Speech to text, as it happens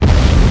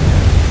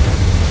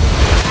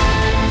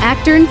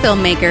Actor and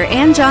filmmaker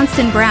Ann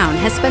Johnston Brown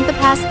has spent the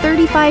past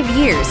 35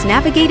 years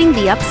navigating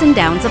the ups and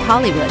downs of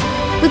Hollywood.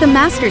 With a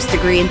master's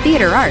degree in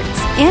theater arts,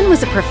 Ann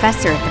was a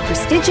professor at the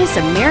prestigious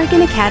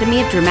American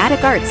Academy of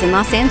Dramatic Arts in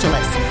Los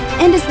Angeles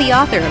and is the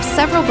author of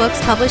several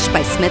books published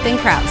by Smith &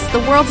 Krause, the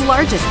world's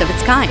largest of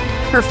its kind.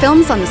 Her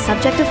films on the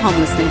subject of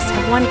homelessness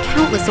have won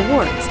countless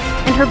awards,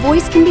 and her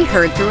voice can be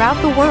heard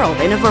throughout the world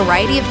in a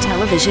variety of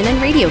television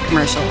and radio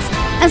commercials,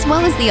 as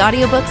well as the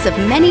audiobooks of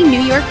many New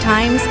York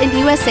Times and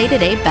USA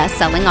Today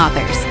best-selling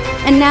authors.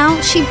 And now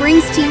she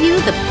brings to you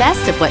the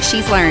best of what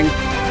she's learned.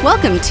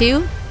 Welcome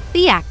to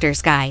The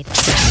Actor's Guide.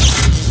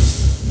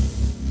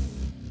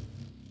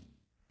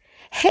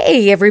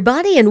 Hey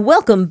everybody, and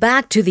welcome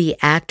back to The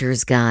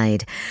Actor's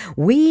Guide.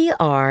 We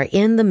are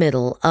in the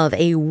middle of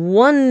a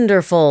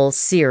wonderful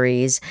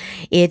series.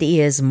 It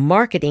is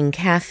Marketing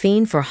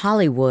Caffeine for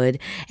Hollywood,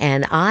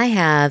 and I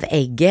have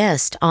a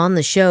guest on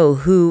the show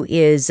who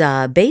is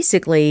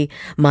basically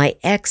my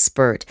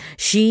expert.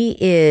 She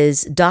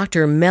is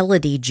Dr.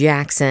 Melody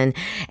Jackson,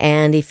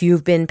 and if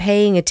you've been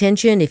paying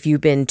attention, if you've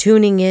been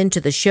tuning in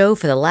to the show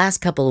for the last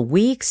couple of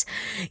weeks,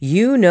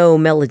 you know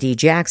Melody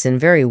Jackson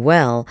very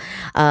well.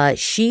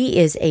 She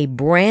is a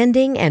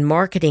branding and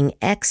marketing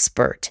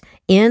expert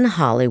in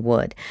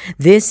Hollywood.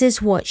 This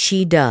is what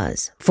she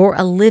does for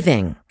a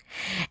living.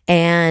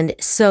 And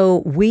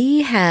so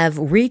we have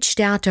reached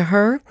out to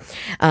her.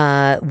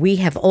 We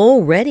have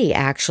already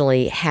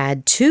actually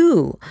had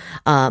two,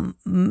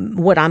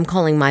 what I'm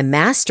calling my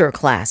master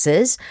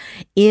classes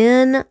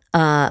in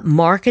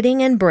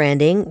marketing and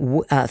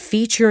branding,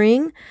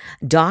 featuring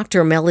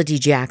Dr. Melody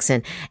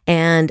Jackson.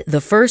 And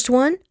the first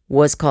one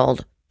was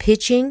called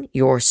Pitching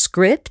Your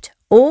Script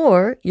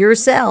or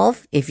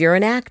Yourself if you're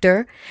an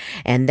actor.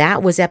 And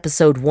that was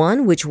episode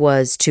 1, which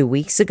was 2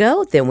 weeks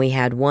ago. Then we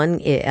had one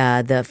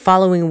the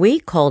following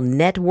week called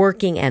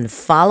Networking and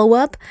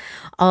Follow-Up.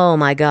 Oh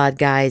my God,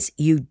 guys,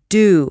 you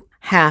do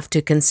have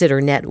to consider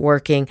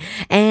networking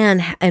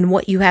and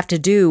what you have to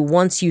do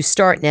once you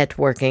start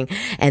networking.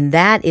 And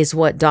that is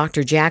what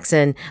Dr.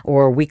 Jackson,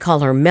 or we call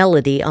her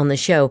Melody on the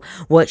show,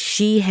 what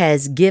she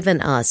has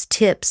given us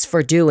tips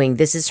for doing.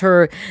 This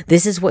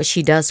is what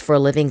she does for a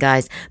living,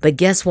 guys. But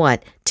guess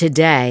what?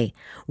 Today,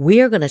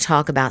 we are going to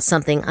talk about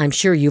something I'm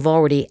sure you've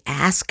already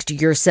asked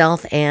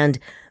yourself and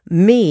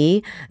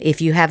me,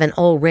 if you haven't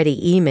already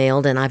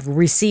emailed, and I've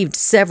received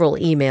several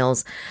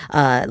emails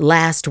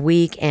last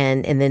week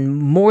and then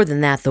more than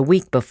that the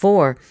week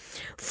before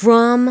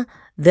from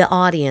the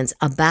audience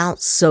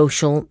about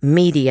social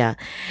media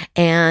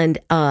and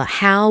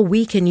how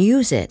we can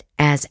use it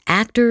as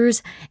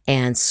actors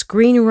and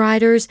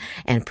screenwriters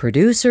and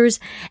producers.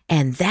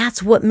 And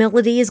that's what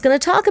Melody is going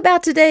to talk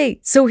about today.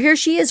 So here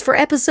she is for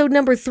episode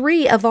number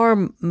 3 of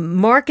our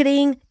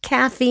Marketing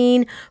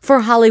Caffeine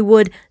for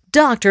Hollywood,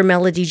 Dr.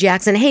 Melody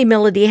Jackson. Hey,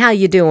 Melody, how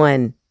you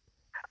doing?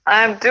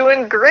 I'm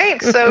doing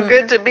great. So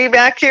good to be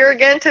back here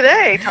again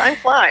today. Time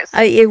flies.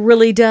 It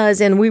really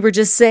does. And we were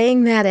just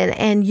saying that.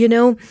 And you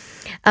know,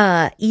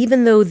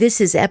 even though this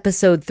is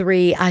episode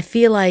 3, I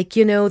feel like,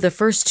 you know, the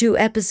first 2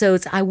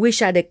 episodes, I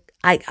wish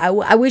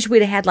I wish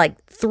we'd have had like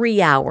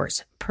 3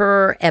 hours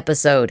per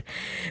episode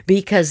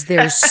because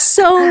there's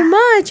so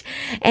much.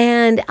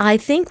 And I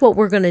think what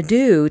we're going to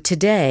do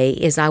today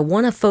is I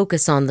want to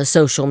focus on the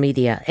social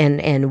media.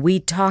 And we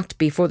talked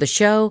before the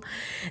show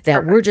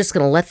that we're just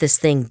going to let this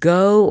thing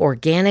go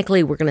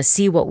organically. We're going to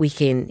see what we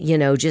can, you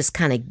know, just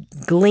kind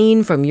of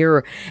glean from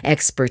your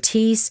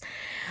expertise.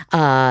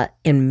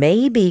 And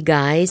maybe,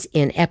 guys,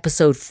 in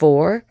episode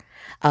 4,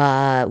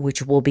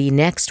 which will be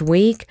next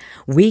week,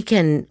 we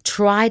can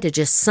try to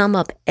just sum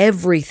up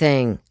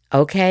everything,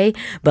 okay?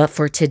 But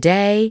for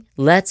today,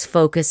 let's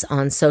focus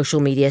on social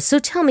media. So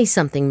tell me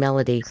something,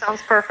 Melody.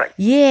 Sounds perfect.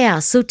 Yeah,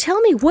 so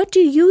tell me, what do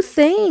you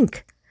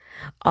think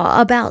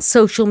about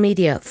social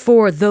media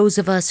for those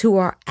of us who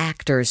are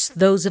actors,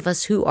 those of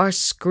us who are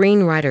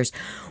screenwriters?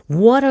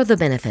 What are the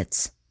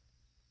benefits?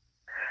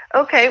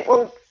 Okay,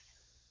 well,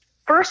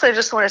 first I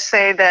just want to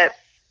say that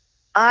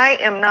I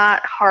am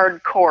not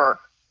hardcore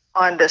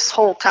on this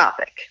whole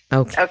topic.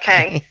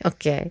 Okay.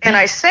 Okay. And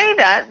I say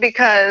that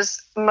because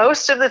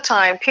most of the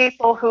time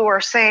people who are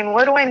saying,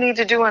 what do I need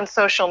to do on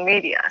social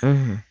media?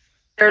 Mm-hmm.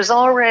 There's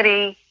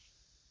already,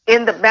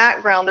 in the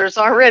background, there's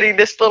already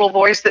this little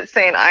voice that's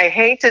saying, I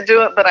hate to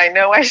do it, but I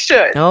know I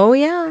should. Oh,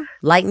 yeah.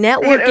 Like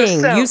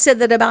networking. You said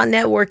that about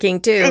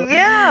networking, too.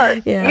 Yeah.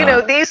 You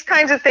know, these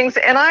kinds of things.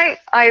 And I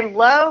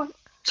love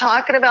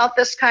talking about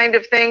this kind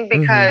of thing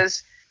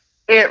because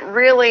it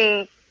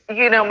really,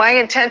 you know, my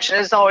intention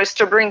is always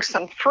to bring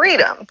some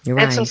freedom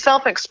and some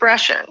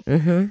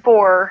self-expression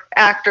for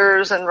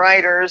actors and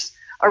writers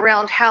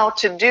around how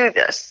to do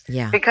this.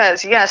 Yeah.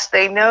 Because, yes,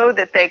 they know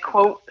that they,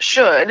 quote,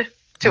 should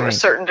to a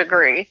certain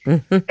degree.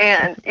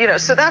 And, you know,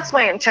 so that's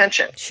my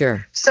intention.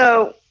 Sure.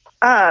 So,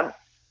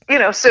 you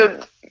know,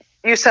 so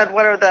you said,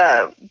 what are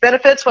the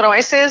benefits? What do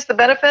I say is the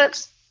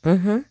benefits?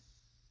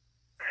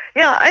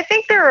 Yeah, I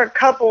think there are a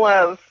couple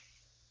of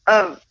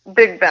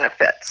big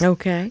benefits.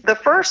 Okay. The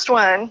first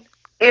one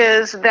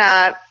is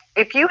that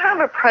if you have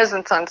a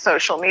presence on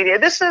social media,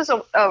 this is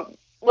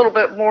little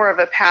bit more of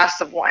a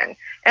passive one.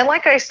 And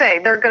like I say,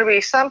 there are going to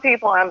be some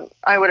people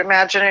I would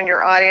imagine in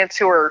your audience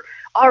who are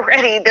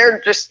already, they're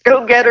just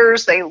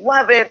go-getters. They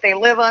love it. They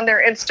live on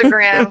their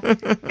Instagram.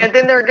 And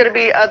then there are going to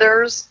be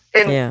others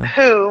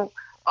who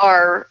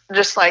are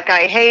just like,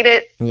 I hate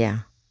it. Yeah.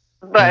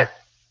 But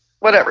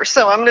whatever.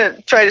 So I'm going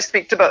to try to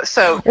speak to both.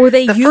 So, or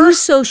they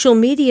use social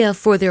media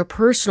for their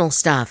personal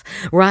stuff,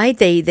 right?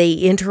 They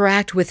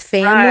interact with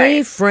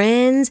family,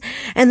 friends,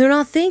 and they're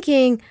not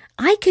thinking,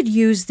 I could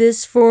use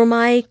this for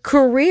my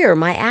career,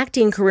 my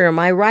acting career,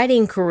 my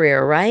writing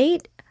career,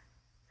 right?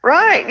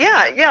 Right.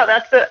 Yeah.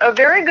 That's a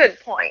very good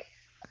point.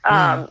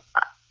 I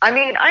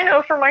mean, I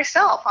know for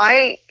myself,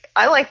 I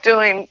like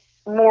doing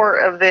more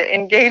of the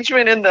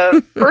engagement in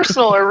the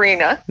personal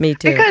arena. Me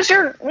too. Because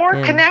you're more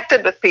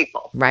connected with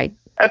people. Right.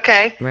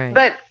 Okay. Right.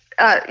 But,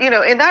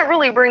 and that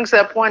really brings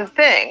up one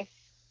thing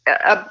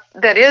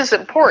that is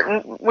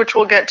important, which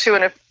we'll get to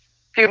in a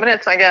few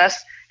minutes, I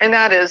guess. And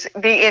that is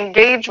the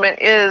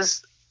engagement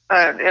is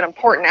an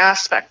important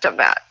aspect of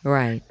that.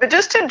 Right. But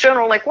just in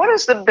general, like, what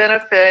is the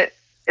benefit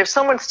if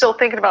someone's still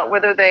thinking about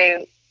whether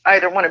they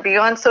either want to be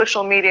on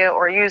social media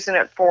or using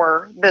it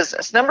for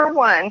business? Number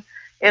one,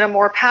 in a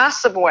more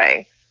passive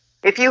way,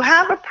 if you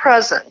have a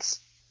presence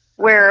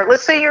where,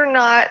 let's say you're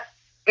not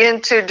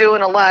into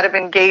doing a lot of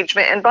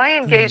engagement, and by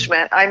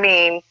engagement, I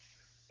mean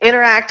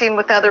interacting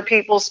with other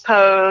people's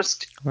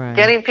posts,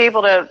 getting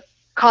people to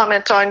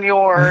comment on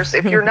yours.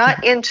 If you're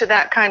not into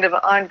that kind of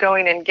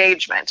ongoing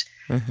engagement,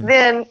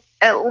 then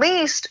at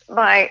least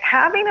by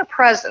having a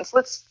presence,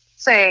 let's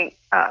say,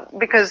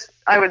 because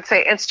I would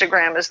say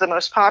Instagram is the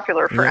most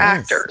popular for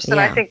actors. And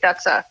I think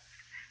that's a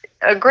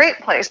great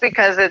place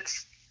because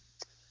it's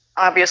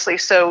obviously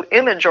so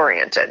image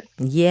oriented.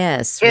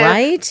 Yes,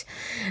 right?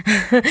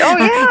 Oh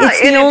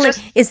yeah.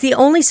 It's the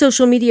only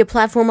social media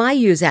platform I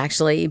use,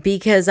 actually,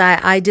 because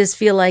I just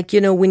feel like,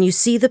 when you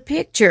see the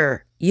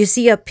picture, you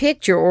see a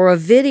picture or a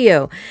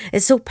video,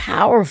 it's so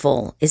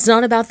powerful. It's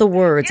not about the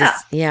words.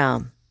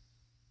 Yeah.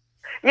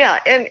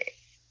 And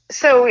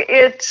so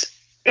it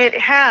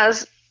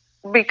has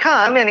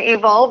become and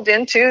evolved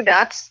into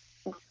that's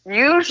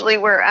usually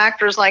where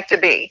actors like to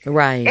be.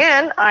 Right.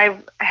 And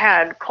I've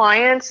had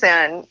clients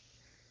and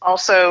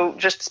also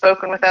just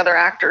spoken with other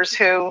actors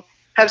who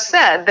have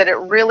said that it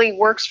really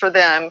works for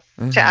them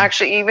to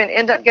actually even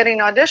end up getting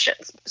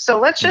auditions. So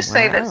let's just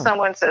say that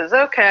someone says,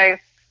 okay,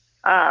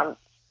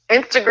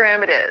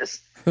 Instagram it is.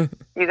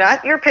 You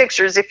got your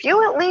pictures. If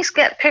you at least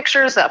get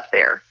pictures up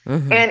there,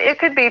 and it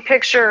could be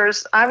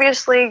pictures,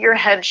 obviously your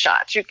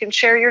headshots, you can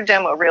share your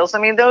demo reels. I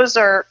mean, those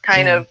are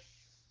kind of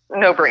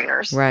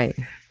no-brainers. Right.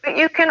 But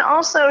you can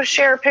also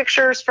share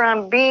pictures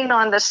from being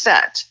on the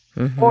set.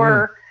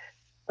 Or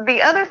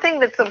the other thing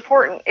that's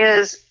important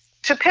is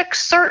to pick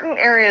certain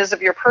areas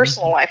of your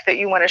personal life that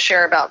you want to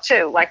share about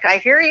too. Like, I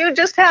hear you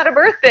just had a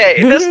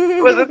birthday. This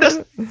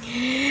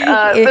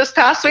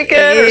past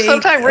weekend or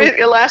sometime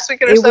last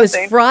weekend or something? It was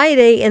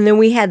Friday, and then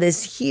we had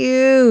this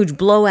huge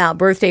blowout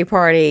birthday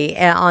party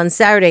on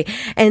Saturday.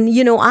 And,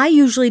 I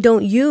usually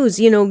don't use,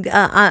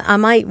 I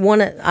might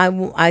want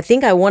to, I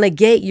think I want to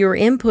get your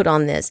input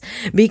on this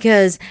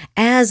because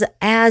as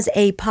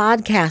a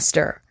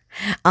podcaster,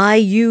 I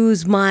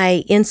use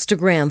my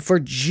Instagram for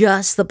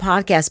just the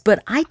podcast,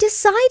 but I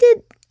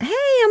decided,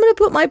 hey, I'm going to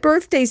put my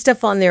birthday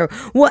stuff on there.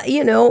 What,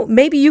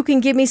 maybe you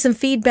can give me some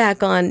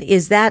feedback on,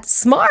 is that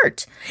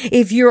smart?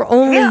 If you're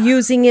only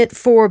using it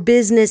for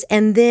business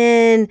and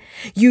then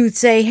you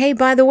say, hey,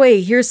 by the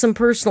way, here's some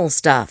personal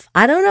stuff.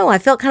 I don't know. I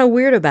felt kind of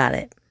weird about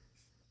it.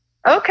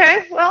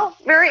 Okay. Well,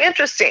 very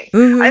interesting.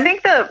 I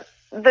think the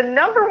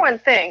number one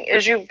thing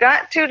is you've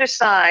got to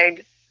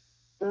decide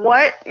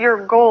what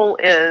your goal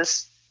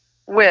is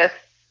with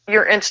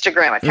your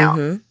Instagram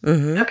account.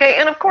 Okay.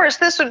 And of course,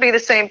 this would be the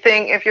same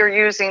thing if you're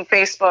using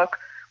Facebook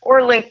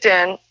or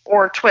LinkedIn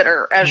or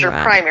Twitter as your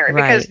primary,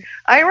 because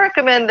I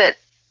recommend that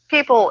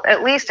people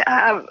at least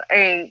have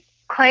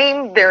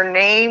claim their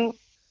name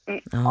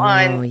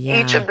on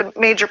each of the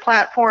major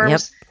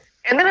platforms.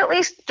 And then at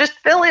least just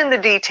fill in the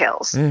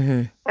details.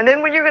 And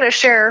then when you're going to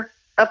share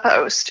a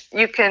post,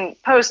 you can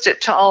post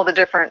it to all the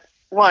different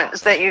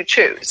ones that you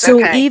choose.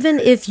 So even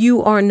if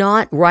you are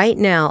not right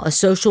now a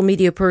social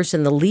media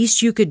person, the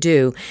least you could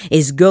do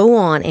is go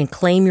on and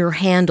claim your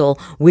handle,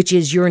 which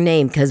is your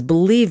name. Because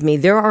believe me,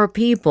 there are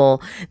people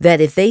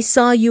that if they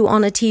saw you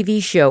on a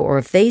TV show or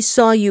if they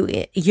saw you,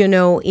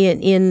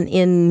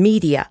 in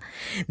media,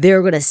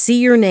 they're going to see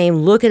your name,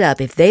 look it up.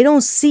 If they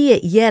don't see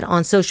it yet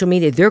on social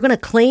media, they're going to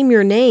claim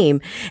your name,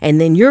 and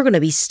then you're going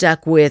to be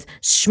stuck with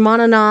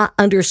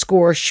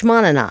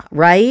Shmanana_Shmanana,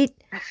 right?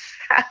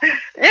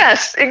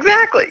 Yes,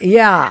 exactly.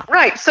 Yeah.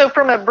 Right. So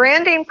from a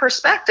branding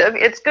perspective,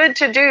 it's good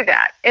to do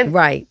that. And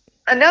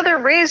another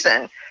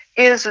reason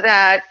is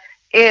that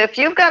if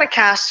you've got a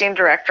casting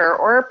director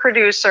or a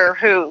producer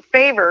who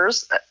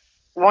favors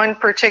one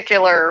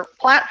particular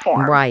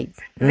platform,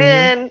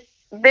 then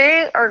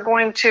they are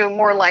going to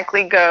more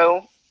likely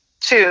go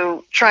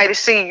to try to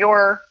see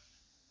your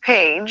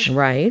page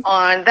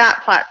on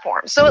that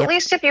platform. So at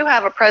least if you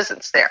have a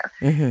presence there,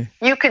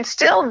 you can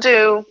still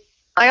do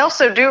I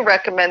also do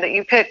recommend that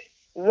you pick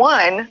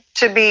one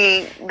to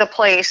be the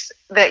place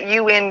that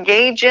you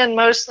engage in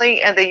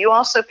mostly, and that you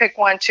also pick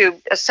one to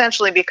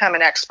essentially become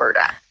an expert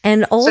at.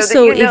 And also,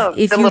 so that you know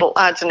if the little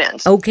odds and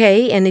ends.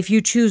 Okay, and if you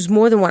choose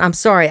more than one, I'm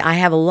sorry, I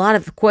have a lot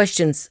of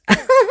questions.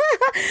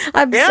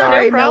 I'm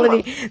sorry, no problem.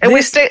 Melody. And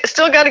we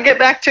still got to get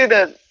back to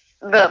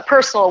the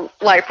personal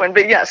life one,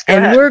 but yes, go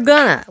ahead. We're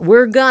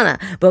gonna.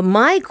 But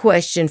my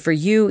question for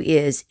you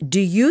is, do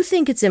you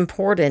think it's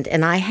important,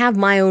 and I have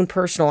my own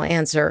personal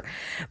answer,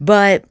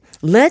 but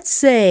let's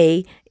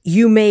say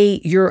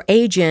your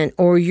agent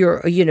or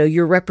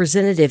your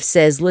representative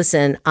says,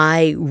 listen,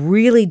 I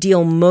really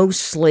deal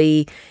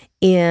mostly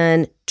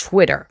in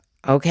Twitter.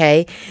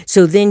 Okay.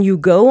 So then you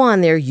go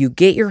on there, you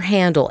get your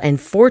handle,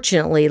 and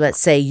fortunately, let's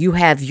say you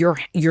have your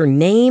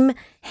name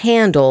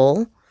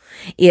handle,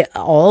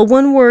 all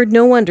one word,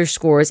 no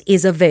underscores,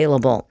 is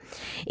available.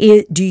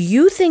 Do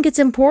you think it's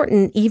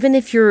important, even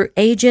if your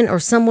agent or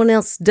someone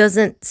else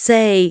doesn't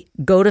say,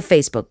 go to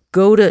Facebook,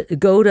 go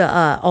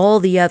to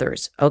all the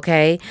others,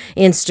 okay,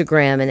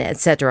 Instagram and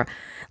etc.,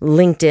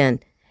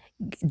 LinkedIn?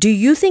 Do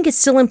you think it's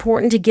still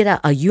important to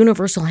get a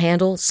universal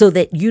handle so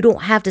that you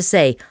don't have to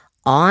say,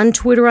 on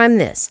Twitter I'm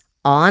this,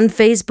 on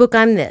Facebook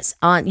I'm this,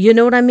 you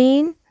know what I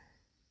mean?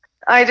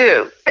 I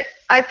do.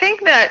 I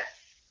think that,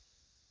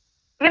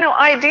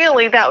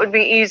 ideally that would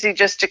be easy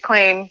just to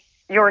claim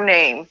your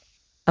name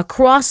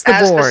across the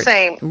board. As the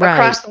same, right.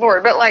 Across the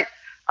board. But like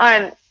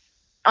on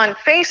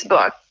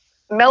Facebook,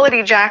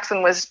 Melody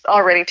Jackson was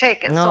already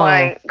taken. So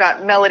I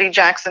got Melody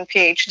Jackson,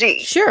 PhD.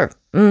 Sure.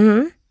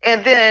 Mm-hmm.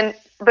 And then,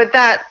 but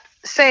that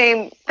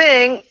same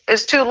thing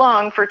is too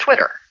long for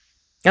Twitter.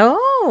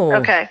 Oh.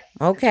 Okay.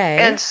 Okay.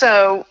 And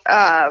so,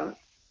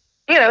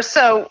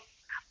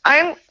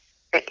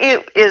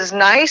 it is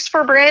nice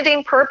for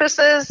branding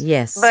purposes.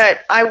 Yes.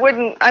 But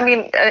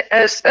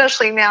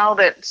especially now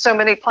that so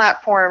many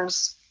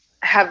platforms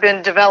have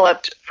been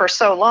developed for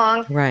so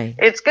long, right,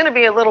 it's going to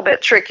be a little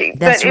bit tricky.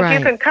 That's but if right.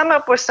 you can come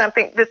up with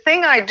something, the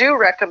thing I do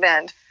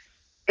recommend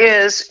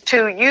is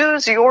to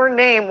use your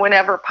name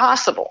whenever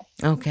possible.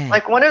 Okay.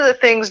 Like one of the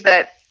things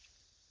that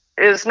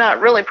is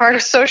not really part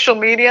of social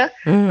media,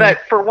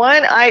 but for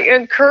one, I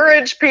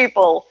encourage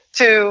people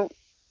to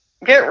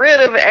get rid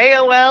of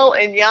AOL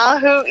and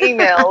Yahoo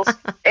emails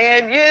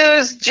and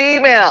use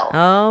Gmail.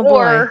 Oh,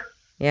 or, boy.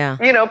 Yeah.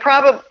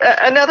 Probably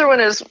another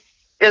one is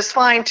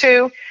fine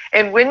too.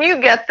 And when you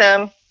get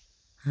them,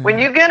 when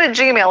you get a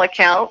Gmail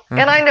account,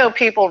 and I know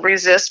people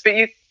resist, but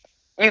you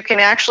can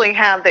actually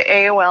have the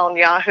AOL and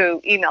Yahoo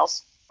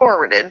emails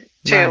forwarded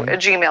to a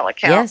Gmail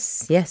account.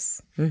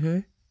 Yes. Mm-hmm.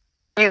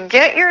 You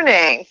get your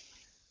name.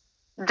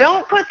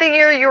 Don't put the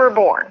year you were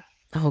born.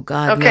 Oh,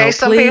 God, okay, no,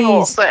 some please. people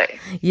will say.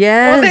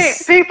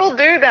 Yes. Well, people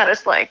do that.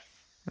 It's like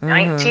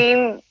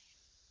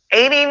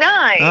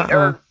 1989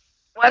 or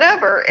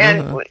whatever,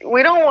 and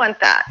we don't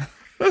want that.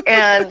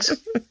 And,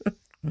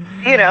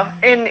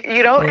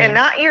 and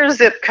not your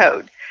zip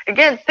code.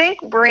 Again,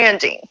 think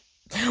branding.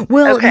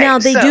 Well, now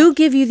they do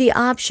give you the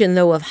option,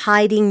 though, of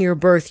hiding your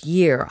birth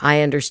year.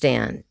 I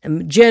understand.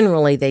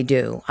 Generally, they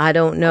do. I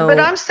don't know. But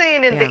I'm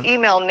saying in the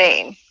email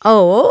name.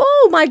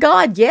 Oh, my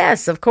God.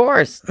 Yes, of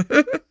course.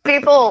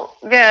 People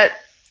get,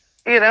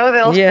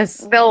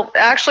 they'll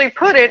actually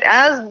put it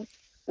as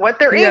what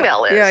their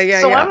email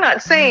is. So I'm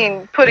not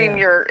saying putting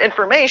your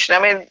information. I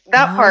mean,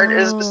 that part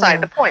is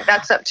beside the point.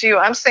 That's up to you.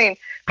 I'm saying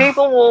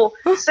people will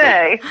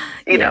say,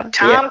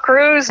 Tom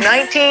Cruise,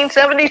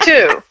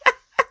 1972.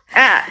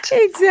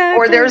 Exactly.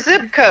 Or their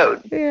zip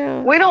code.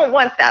 Yeah. We don't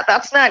want that.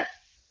 That's not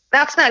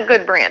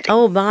good branding.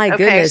 Oh my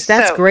goodness,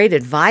 that's great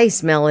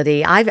advice,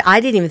 Melody. I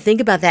didn't even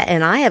think about that,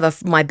 and I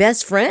have my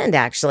best friend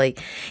actually.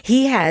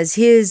 He has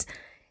his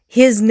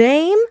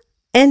name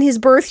and his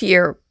birth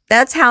year.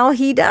 That's how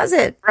he does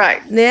it.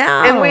 Right.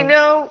 Yeah. And we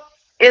know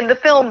in the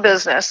film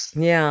business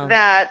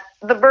that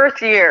the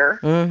birth year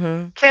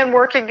can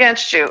work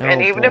against you.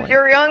 And even if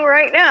you're young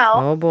right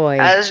now,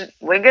 as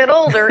we get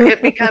older,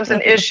 it becomes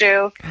an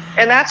issue.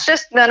 And that's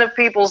just none of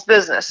people's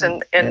business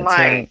in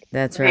my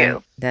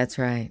view. That's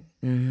right.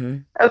 Mm-hmm.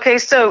 Okay,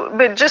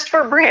 but just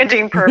for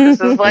branding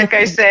purposes, like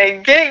I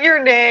say, get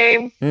your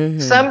name,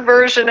 some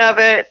version of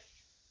it,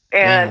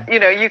 and,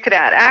 you could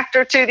add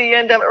actor to the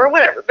end of it or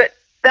whatever. But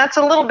that's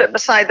a little bit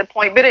beside the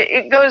point. But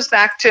it goes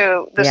back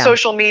to the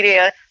social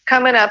media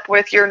coming up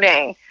with your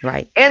name.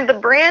 Right. And the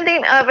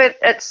branding of it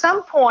at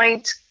some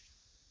point,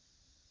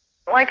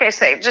 like I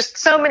say, just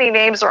so many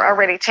names are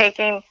already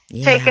taken.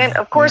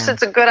 Of course,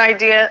 it's a good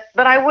idea,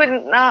 but I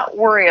wouldn't not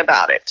worry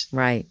about it.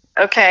 Right.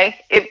 Okay.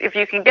 If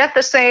you can get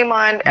the same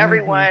on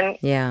everyone,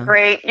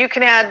 great. You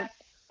can add,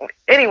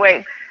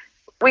 anyway,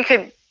 we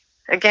could,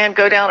 again,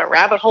 go down a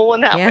rabbit hole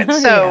in that one.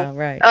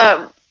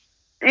 So,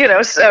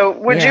 so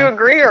would you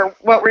agree, or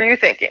what were you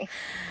thinking?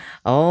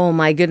 Oh,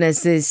 my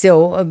goodness.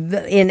 So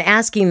in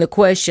asking the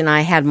question,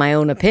 I had my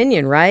own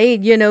opinion, right?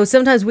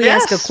 Sometimes we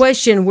ask a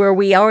question where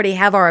we already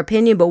have our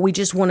opinion, but we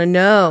just want to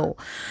know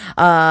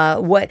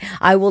what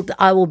I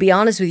will be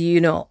honest with you,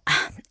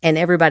 and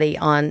everybody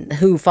on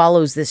who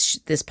follows this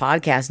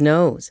podcast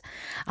knows,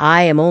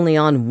 I am only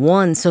on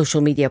one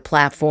social media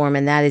platform,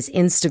 and that is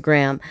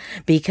Instagram,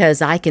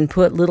 because I can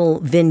put little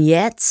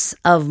vignettes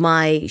of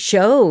my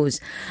shows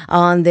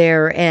on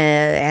there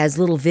as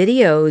little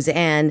videos,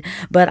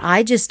 but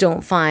I just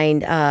don't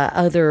find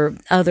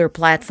other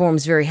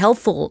platforms very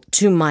helpful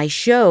to my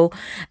show.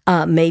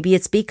 Maybe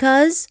it's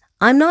because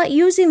I'm not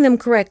using them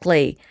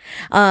correctly.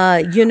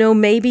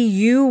 Maybe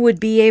you would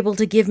be able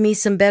to give me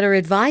some better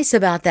advice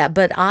about that.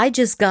 But I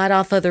just got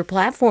off other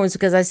platforms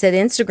because I said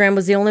Instagram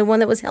was the only one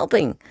that was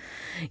helping,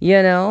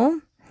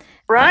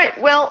 Right.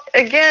 Well,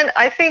 again,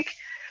 I think,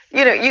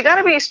 you got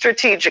to be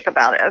strategic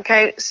about it.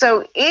 Okay.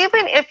 So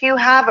even if you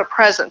have a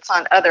presence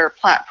on other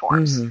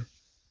platforms, even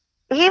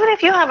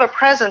if you have a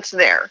presence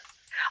there,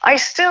 I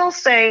still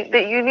say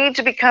that you need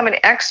to become an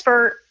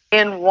expert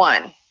in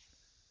one.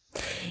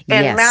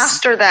 And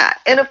master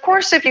that. And of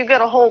course, if you get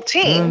a whole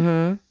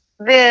team,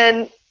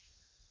 then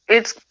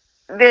you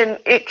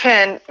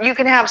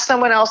can have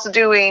someone else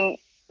doing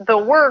the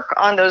work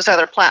on those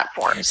other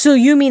platforms. So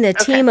you mean a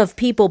team of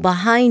people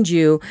behind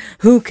you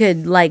who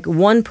could, like,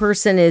 one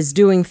person is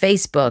doing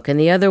Facebook and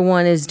the other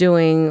one is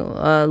doing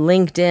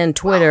LinkedIn,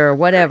 Twitter, or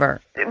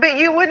whatever. But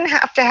you wouldn't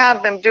have to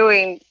have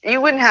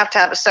you wouldn't have to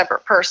have a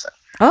separate person.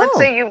 Oh. Let's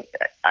say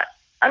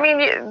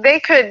they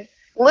could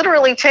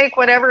literally take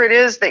whatever it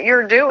is that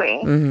you're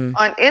doing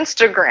on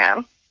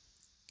Instagram,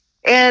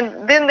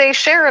 and then they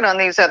share it on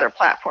these other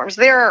platforms.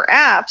 There are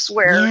apps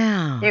where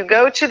you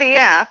go to the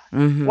app.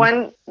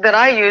 One that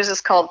I use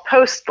is called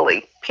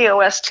Postly,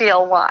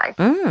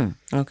 Postly.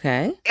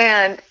 Okay.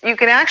 And you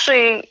can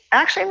actually,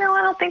 no,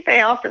 I don't think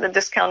they offer the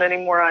discount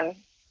anymore on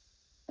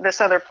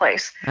this other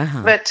place.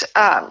 But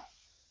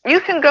you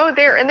can go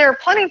there, and there are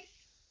plenty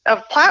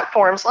of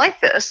platforms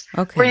like this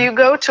where you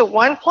go to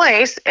one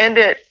place and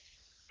it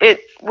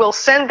will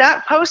send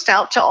that post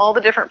out to all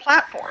the different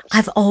platforms.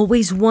 I've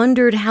always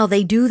wondered how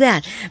they do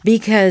that,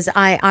 because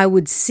I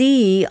would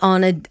see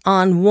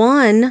on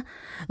one,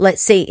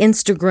 let's say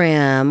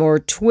Instagram or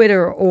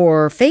Twitter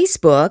or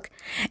Facebook,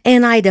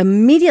 and I'd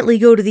immediately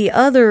go to the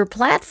other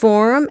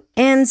platform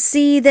and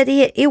see that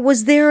it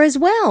was there as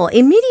well,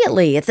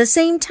 immediately at the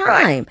same time.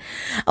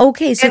 Right.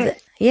 Okay, so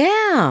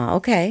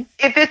okay.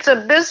 If it's a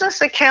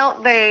business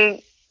account,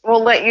 they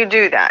will let you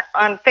do that.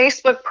 On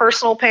Facebook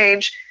personal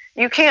page,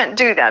 you can't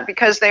do that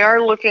because they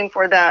are looking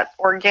for that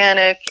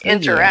organic,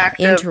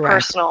 interactive,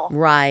 personal.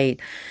 Right.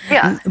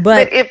 Yeah.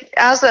 But if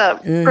as a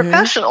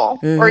professional,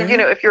 or,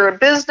 if you're a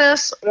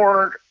business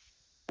or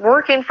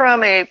working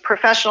from a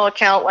professional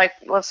account, like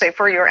let's say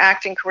for your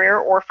acting career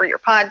or for your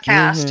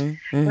podcast,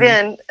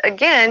 then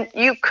again,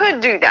 you could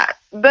do that.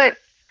 But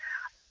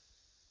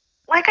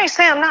like I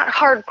say, I'm not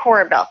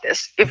hardcore about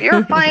this. If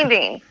you're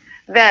finding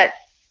that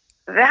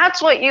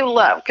that's what you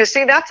love, because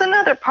see, that's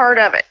another part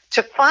of it.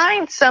 To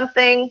find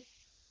something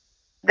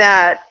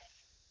that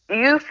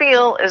you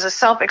feel is a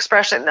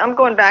self-expression. I'm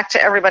going back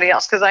to everybody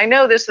else because I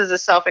know this is a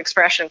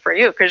self-expression for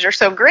you because you're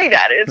so great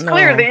at it. It's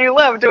clear that you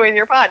love doing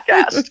your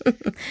podcast.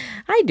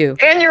 I do.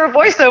 And you're a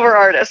voiceover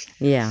artist.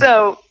 Yeah.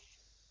 So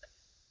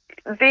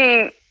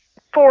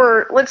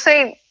let's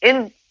say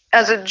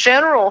as a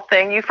general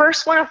thing, you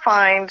first want to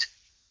find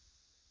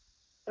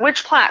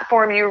which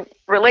platform you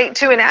relate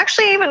to, and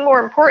actually even more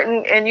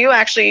important, and you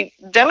actually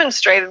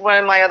demonstrated one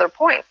of my other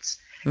points,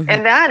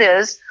 and that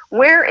is,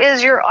 where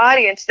is your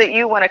audience that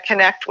you want to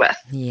connect with?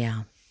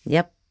 Yeah.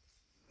 Yep.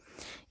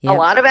 A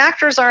lot of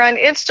actors are on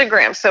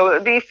Instagram, so it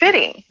would be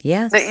fitting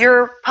that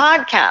your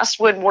podcast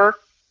would work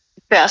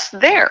best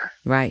there.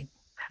 Right.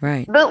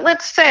 But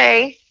let's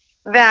say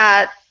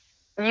that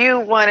you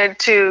wanted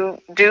to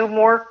do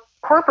more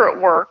corporate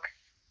work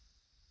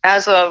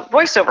as a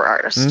voiceover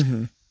artist.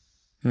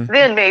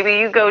 Then maybe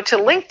you go to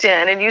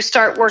LinkedIn and you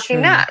start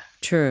working that.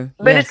 True.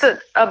 But it's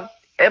a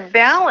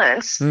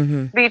balance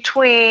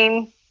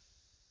between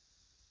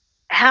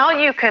how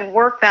you can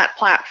work that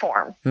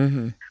platform.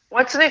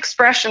 What's an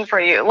expression for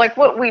you? Like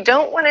what we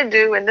don't want to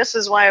do, and this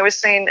is why I was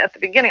saying at the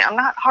beginning, I'm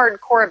not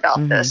hardcore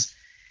about this,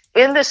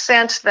 in the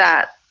sense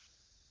that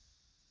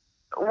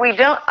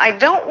I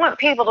don't want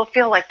people to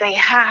feel like they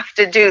have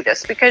to do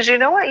this, because you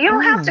know what? You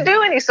don't have to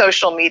do any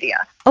social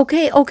media.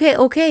 Okay.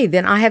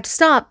 Then I have to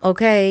stop.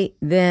 Okay.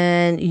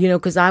 Then,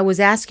 because I was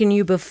asking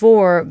you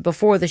before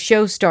the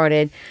show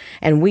started,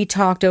 and we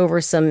talked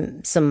over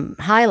some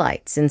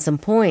highlights and some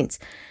points.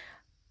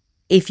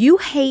 If you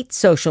hate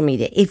social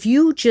media, if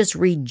you just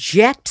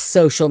reject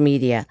social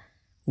media,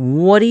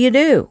 what do you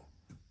do?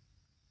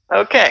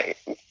 Okay.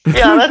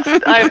 Yeah,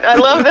 I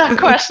love that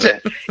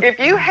question. If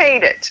you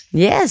hate it.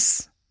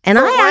 Yes. And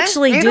I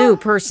actually do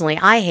personally.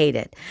 I hate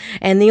it.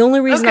 And the only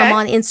reason I'm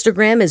on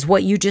Instagram is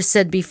what you just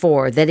said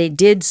before, that it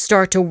did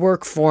start to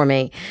work for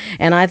me.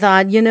 And I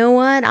thought, you know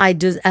what?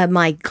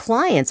 My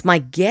clients, my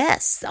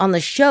guests on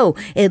the show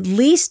at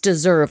least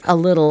deserve a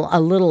little,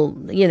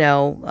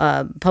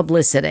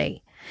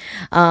 publicity.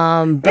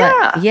 So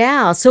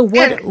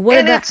what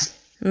about?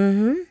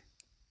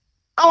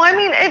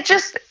 It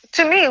just,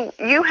 to me,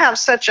 you have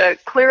such a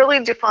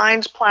clearly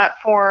defined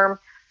platform.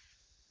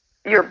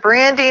 your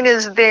branding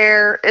is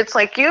there. It's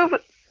like you've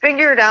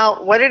figured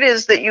out what it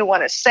is that you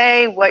want to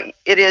say, what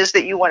it is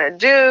that you want to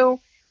do,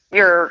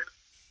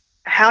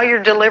 how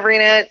you're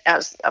delivering it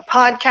as a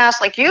podcast.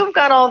 Like you've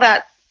got all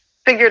that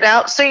figured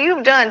out. So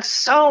you've done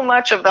so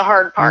much of the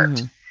hard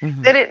part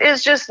that it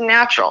is just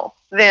natural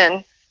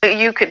then that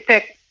you could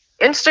pick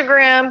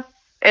Instagram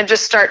and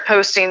just start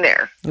posting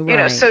there.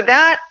 Right. So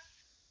that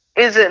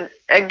is a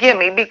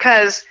gimme,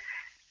 because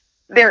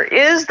there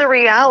is the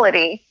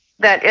reality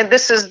that, and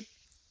this is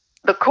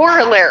the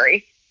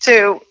corollary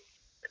to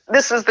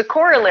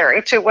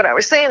what I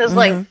was saying is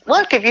like,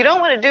 look, if you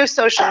don't want to do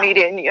social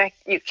media and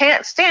you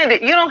can't stand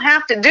it, you don't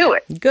have to do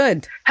it.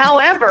 Good.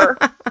 However,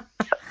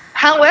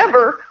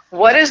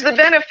 what is the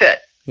benefit?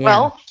 Yeah.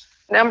 Well,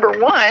 number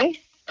one,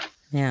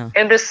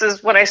 and this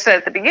is what I said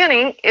at the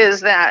beginning,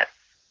 is that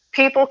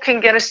people can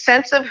get a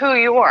sense of who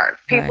you are.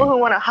 People who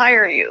want to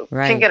hire you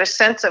can get a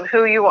sense of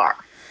who you are.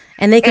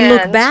 And they can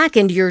look back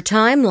into your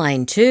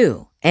timeline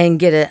too and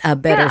get a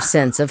better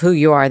sense of who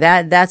you are.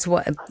 That's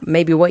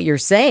maybe what you're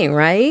saying,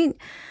 right?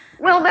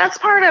 Well, that's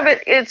part of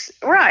it. It's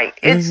right.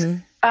 It's,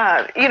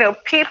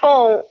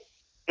 people,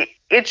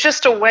 it's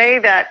just a way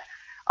that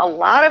a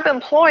lot of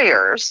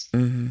employers,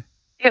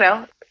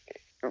 they're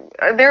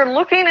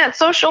looking at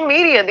social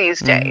media these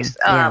days.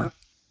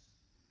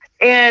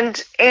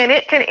 And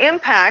it can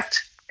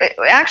impact,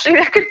 actually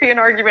that could be an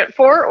argument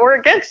for or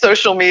against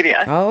social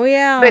media. Oh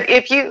yeah. But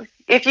if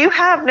you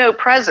have no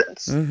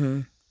presence,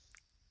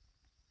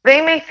 they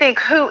may think,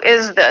 who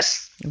is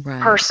this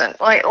person?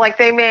 Like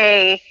they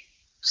may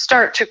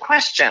start to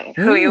question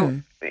who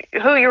you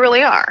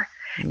really are.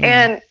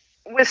 And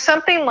with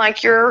something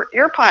like your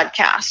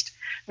podcast,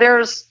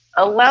 there's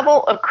a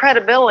level of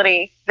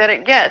credibility that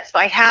it gets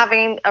by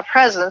having a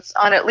presence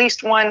on at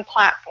least one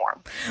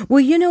platform.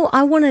 Well,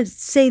 I want to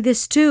say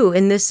this too,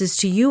 and this is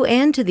to you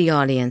and to the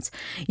audience.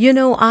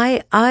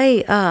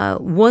 I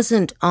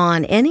wasn't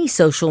on any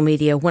social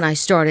media when I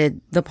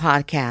started the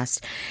podcast.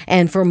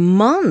 And for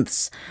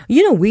months,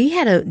 we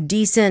had a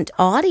decent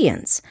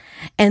audience.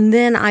 And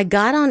then I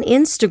got on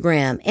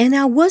Instagram and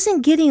I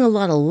wasn't getting a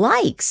lot of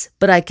likes,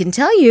 but I can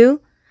tell you,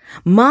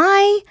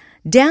 my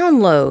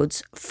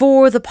downloads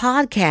for the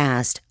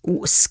podcast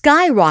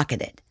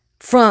skyrocketed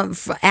from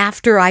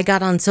after I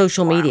got on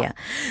social media.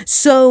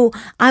 So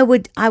I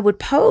would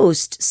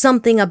post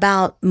something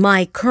about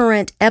my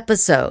current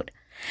episode,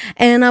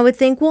 and I would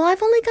think, well,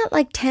 I've only got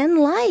like 10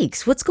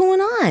 likes. What's going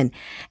on?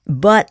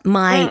 But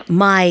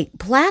my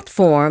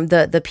platform,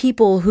 the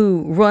people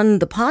who run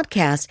the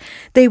podcast,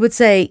 they would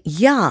say,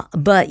 yeah,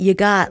 but you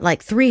got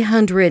like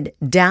 300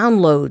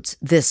 downloads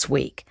this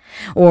week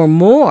or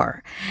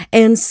more.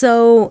 And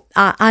so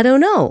I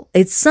don't know.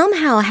 It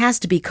somehow has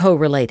to be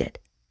correlated.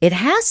 It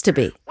has to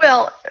be.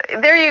 Well,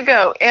 there you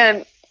go.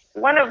 And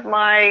one of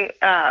my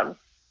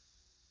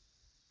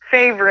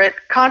favorite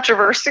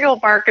controversial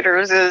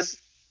marketers is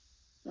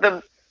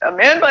a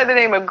man by the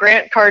name of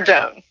Grant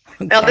Cardone.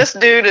 Okay. Now, this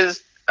dude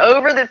is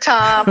over the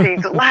top.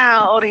 He's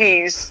loud.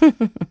 He's a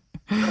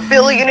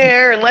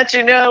billionaire, and let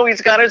you know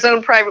he's got his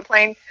own private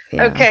plane.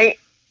 Yeah. Okay.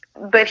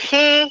 But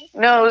he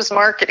knows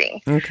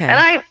marketing. Okay. And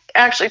I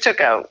actually took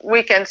a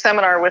weekend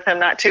seminar with him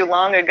not too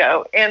long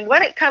ago. And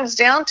what it comes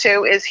down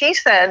to is he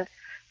said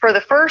for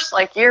the first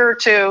year or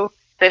two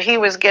that he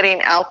was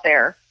getting out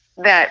there,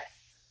 that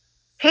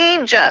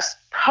he just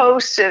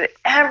posted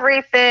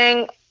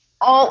everything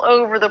all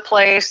over the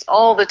place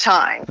all the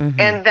time.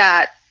 And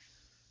that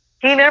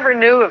he never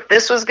knew if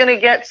this was going to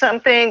get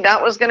something,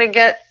 that was going to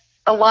get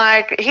a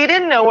like. He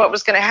didn't know what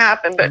was going to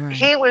happen, but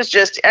he was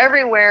just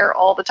everywhere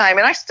all the time.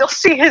 And I still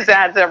see his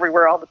ads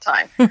everywhere all the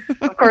time.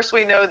 Of course,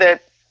 we know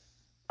that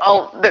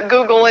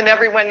Google and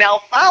everyone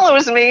now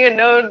follows me and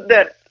know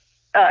that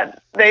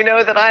they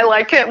know that I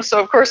like him. So,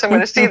 of course, I'm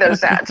going to see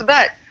those ads.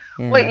 But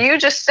what you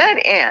just said,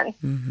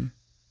 Ann,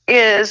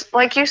 is,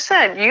 like you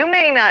said, you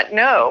may not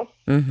know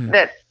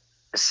that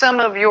some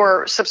of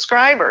your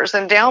subscribers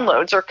and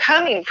downloads are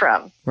coming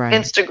from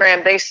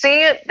Instagram. They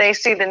see it, they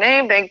see the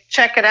name, they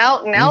check it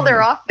out, and now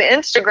they're off the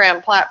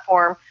Instagram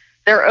platform.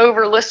 They're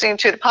over listening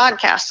to the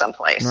podcast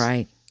someplace.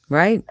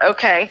 Right.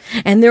 Okay.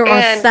 And there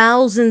are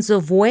thousands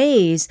of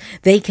ways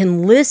they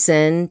can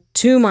listen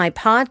to my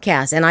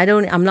podcast, and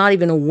I'm not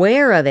even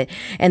aware of it.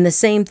 And the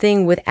same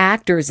thing with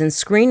actors and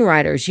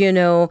screenwriters.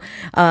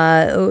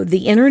 The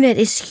internet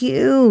is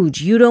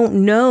huge. You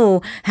don't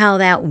know how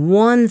that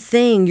one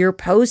thing you're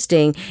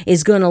posting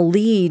is going to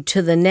lead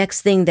to the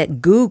next thing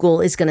that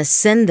Google is going to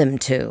send them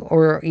to,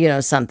 or,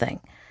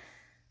 something.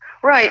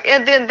 Right.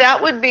 And then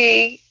that would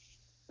be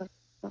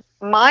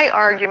my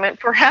argument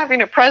for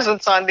having a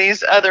presence on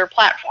these other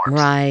platforms.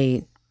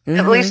 Right.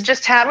 At least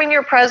just having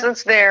your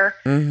presence there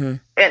and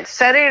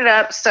setting it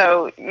up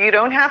so you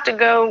don't have to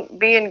go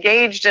be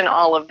engaged in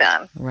all of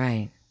them.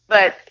 Right.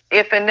 But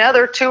if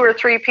another 2 or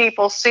 3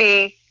 people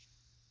see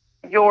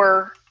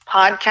your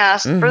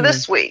podcast for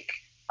this week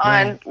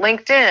on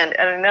LinkedIn,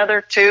 and another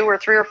 2 or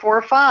 3 or 4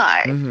 or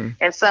 5,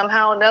 and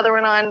somehow another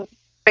one on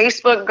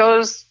Facebook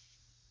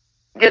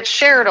gets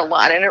shared a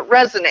lot and it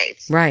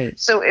resonates. Right.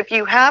 So if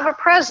you have a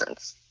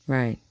presence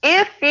Right.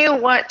 If you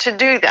want to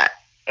do that,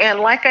 and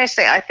like I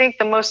say, I think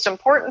the most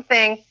important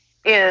thing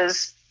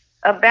is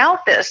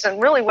about this,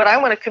 and really what I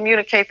want to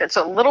communicate that's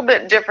a little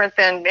bit different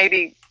than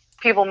maybe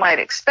people might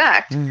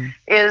expect,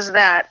 is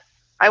that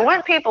I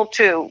want people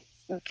to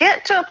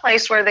get to a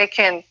place where they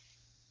can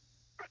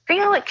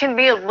feel it can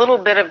be a little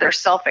bit of their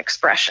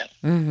self-expression.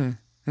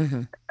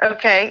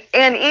 Okay,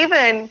 and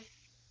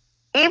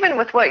even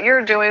with what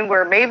you're doing,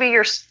 where maybe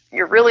you're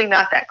really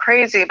not that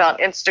crazy about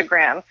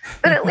Instagram,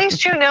 but at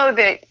least you know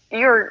that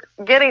you're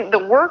getting the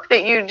work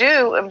that you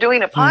do of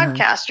doing a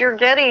podcast, you're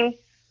getting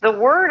the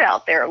word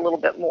out there a little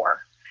bit more.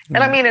 And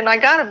I mean, and I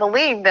got to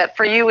believe that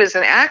for you as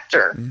an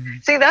actor,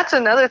 see, that's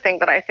another thing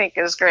that I think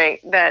is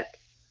great, that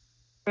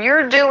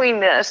you're doing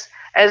this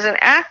as an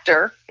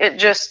actor. It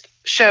just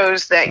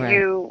shows that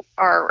you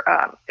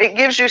are, it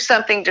gives you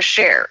something to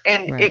share,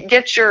 and it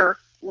gets your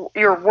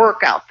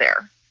work out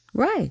there.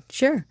 Right,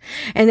 sure.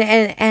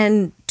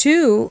 And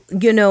two,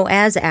 you know,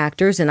 as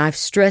actors, and I've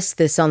stressed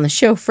this on the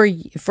show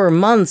for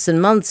months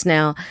and months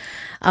now,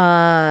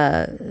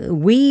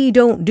 we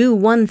don't do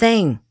one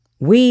thing.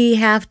 We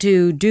have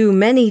to do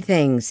many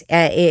things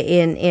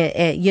in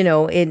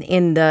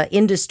the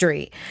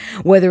industry,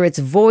 whether it's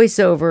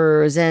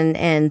voiceovers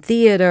and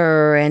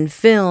theater and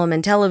film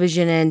and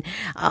television and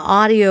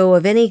audio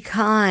of any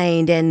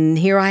kind. And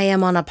here I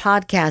am on a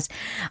podcast.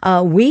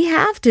 We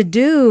have to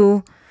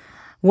do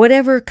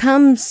whatever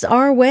comes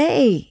our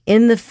way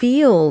in the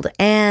field.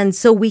 And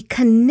so we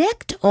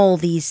connect all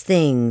these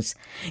things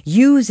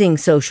using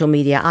social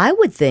media, I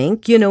would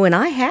think, you know, and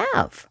I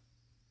have.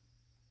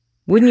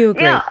 Wouldn't you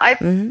agree?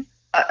 Yeah,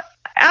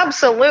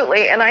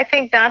 absolutely. And I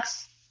think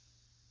that's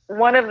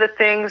one of the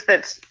things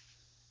that's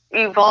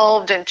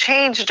evolved and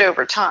changed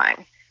over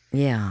time.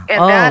 Yeah.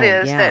 And that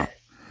is that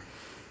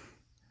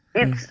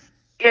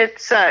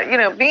it's you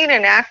know, being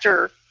an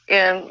actor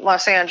in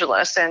Los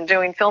Angeles and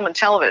doing film and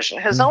television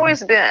has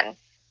always been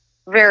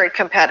very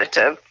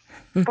competitive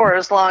for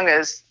at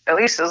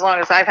least as long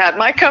as I've had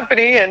my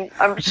company, and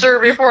I'm sure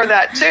before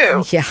that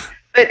too. Yeah.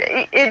 But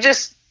it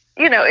just,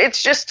 you know,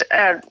 it's just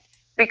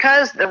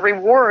because the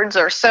rewards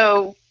are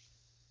so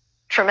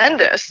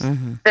tremendous,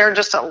 there are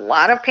just a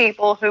lot of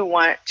people who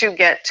want to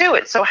get to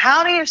it. So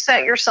how do you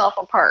set yourself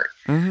apart?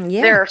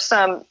 There are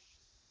some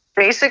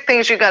basic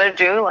things you got to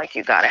do, like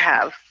you've got to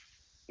have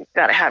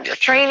your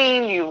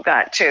training, you've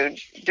got to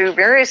do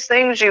various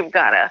things, you've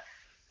got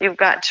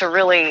to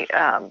really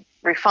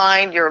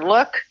refine your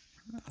look,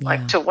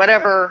 like to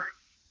whatever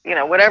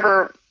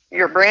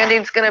your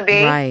branding's going to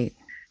be. Right.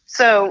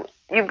 So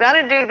you've got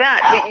to do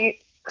that.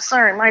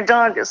 Sorry, my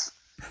dog is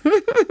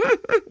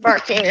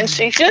barking, and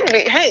she shouldn't be.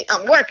 Hey,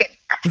 I'm working.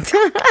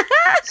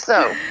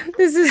 So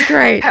this is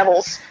great.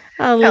 Pebbles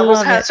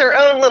love has her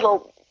own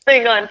little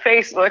thing on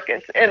Facebook,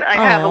 and I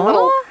have a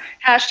little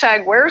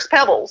hashtag Where's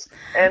Pebbles,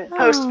 and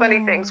post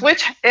funny things.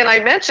 And I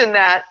mentioned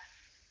that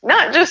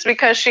not just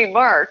because she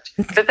barked,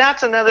 but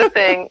that's another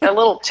thing. A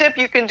little tip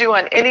you can do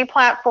on any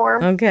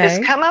platform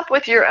is come up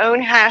with your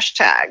own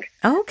hashtag.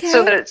 Okay.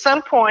 So that at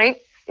some point,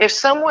 if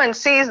someone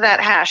sees that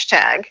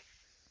hashtag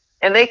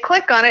and they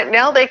click on it,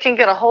 now they can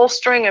get a whole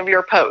string of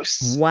your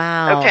posts.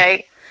 Wow.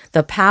 Okay.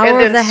 The power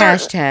of the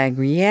hashtag.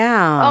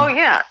 Yeah. Oh,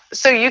 yeah.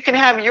 So you can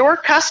have your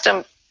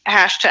custom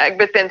hashtag,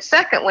 but then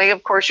secondly,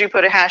 of course, you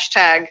put a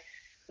hashtag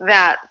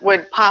that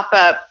would pop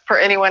up for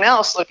anyone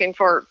else looking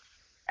for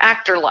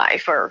actor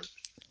life or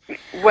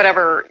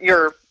whatever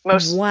your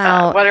most,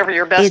 whatever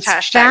your best hashtags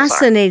are. It's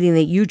fascinating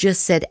that you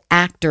just said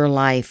actor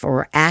life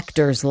or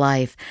actor's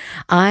life.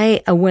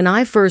 When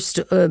I first,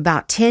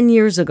 about 10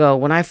 years ago,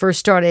 when I first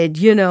started,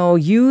 you know,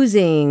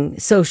 using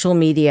social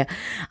media,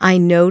 I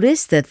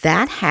noticed that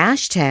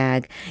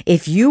hashtag,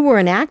 if you were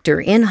an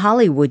actor in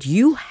Hollywood,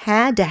 you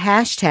had to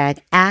hashtag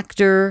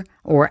actor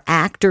or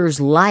actor's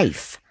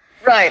life.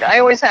 Right. I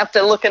always have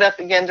to look it up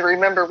again to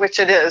remember which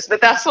it is.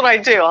 But that's what I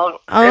do. If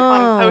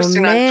I'm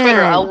posting on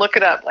Twitter, I'll look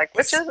it up. Like,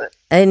 which is it?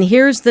 And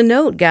here's the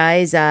note,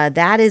 guys.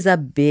 That is a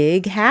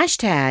big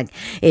hashtag.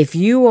 If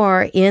you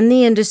are in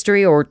the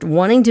industry or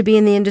wanting to be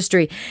in the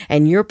industry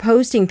and you're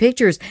posting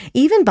pictures,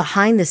 even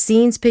behind the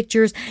scenes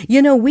pictures,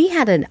 you know, we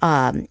had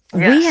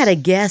a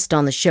guest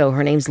on the show.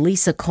 Her name's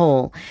Lisa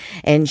Cole,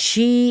 and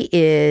she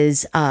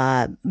is,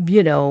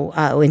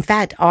 in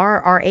fact,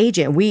 our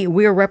agent.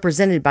 We are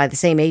represented by the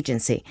same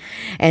agency.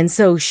 And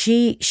so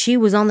she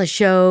was on the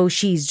show.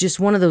 She's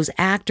just one of those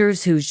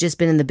actors who's just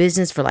been in the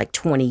business for like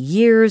 20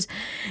 years,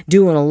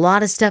 doing a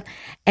lot of stuff.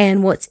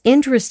 And what's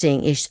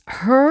interesting is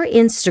her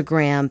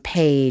Instagram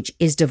page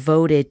is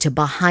devoted to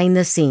behind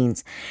the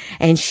scenes.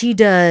 And she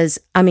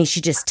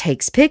just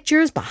takes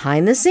pictures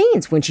behind the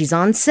scenes when she's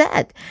on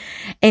set.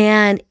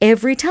 And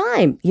every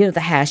time, you know, the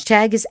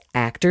hashtag is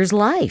actor's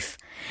life.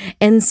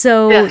 And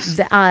so,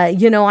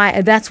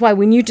 that's why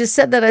when you just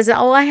said that, I said,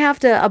 I have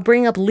to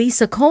bring up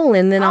Lisa Cole.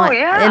 And then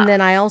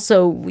I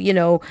also, you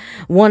know,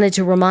 wanted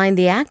to remind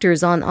the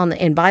actors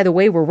and by the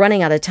way, we're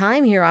running out of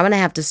time here. I'm going to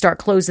have to start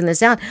closing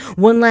this out.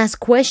 One last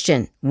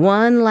question,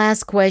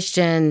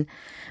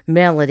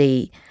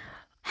 Melody.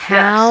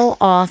 How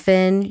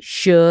often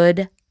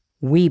should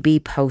we be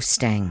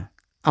posting?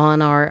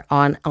 on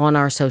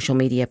our social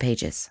media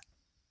pages?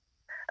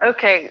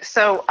 Okay,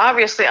 so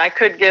obviously I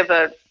could give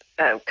a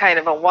kind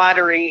of a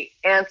watery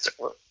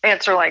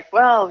answer like,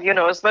 well,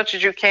 as much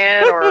as you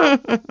can or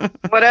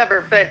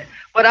whatever. But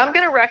what I'm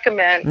going to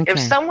recommend, if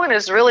someone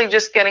is really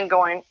just getting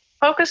going,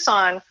 focus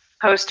on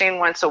posting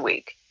once a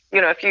week.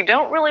 If you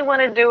don't really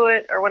want to do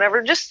it or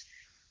whatever, just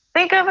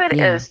think of it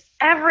as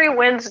every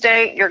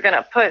Wednesday you're going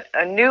to put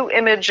a new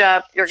image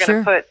up. You're going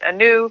to put a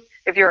new,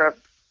 if you're a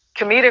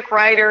comedic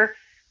writer,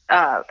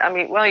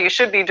 you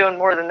should be doing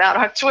more than that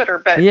on Twitter.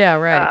 But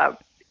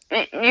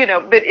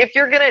but if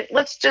you're going to,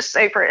 let's just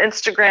say for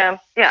Instagram,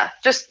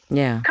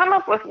 come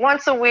up with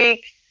once a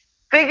week,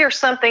 figure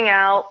something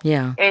out,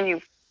 and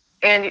you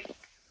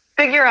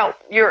figure out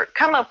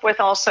come up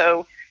with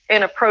also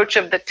an approach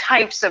of the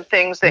types of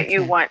things that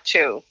you want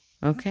to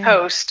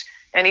post,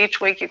 and each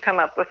week you come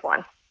up with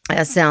one.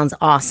 That sounds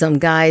awesome,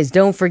 guys.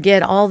 Don't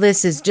forget, all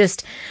this is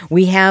just,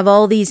 we have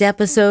all these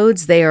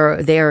episodes. They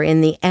are in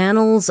the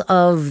annals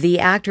of the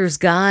Actors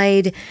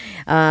Guide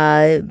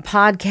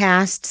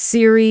podcast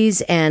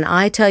series. And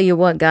I tell you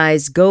what,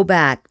 guys, go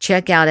back,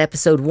 check out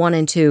episode 1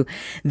 and 2.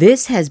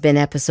 This has been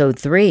episode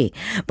 3,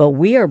 but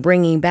we are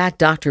bringing back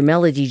Dr.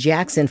 Melody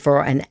Jackson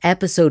for an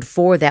episode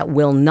 4 that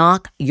will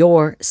knock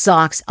your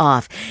socks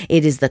off.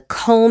 It is the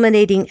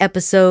culminating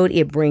episode.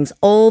 It brings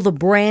all the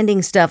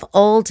branding stuff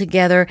all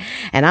together.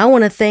 And I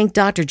want to thank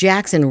Dr.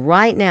 Jackson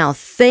right now.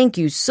 Thank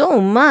you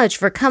so much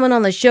for coming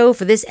on the show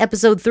for this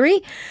episode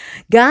 3.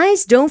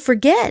 Guys, don't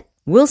forget,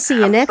 we'll see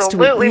you next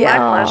week. Absolutely, my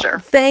pleasure.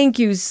 Thank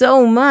you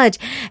so much.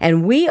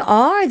 And we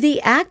are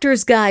the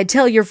Actors Guide.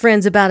 Tell your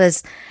friends about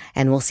us,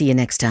 and we'll see you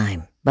next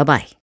time.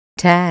 Bye-bye.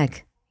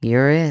 Tag,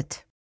 you're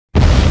it.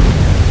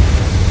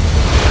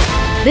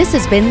 This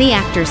has been the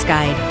Actors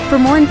Guide. For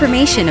more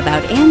information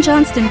about Ann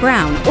Johnston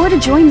Brown or to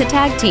join the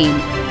tag team,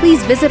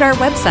 please visit our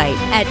website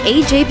at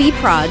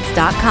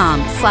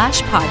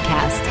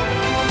ajbprods.com/podcast.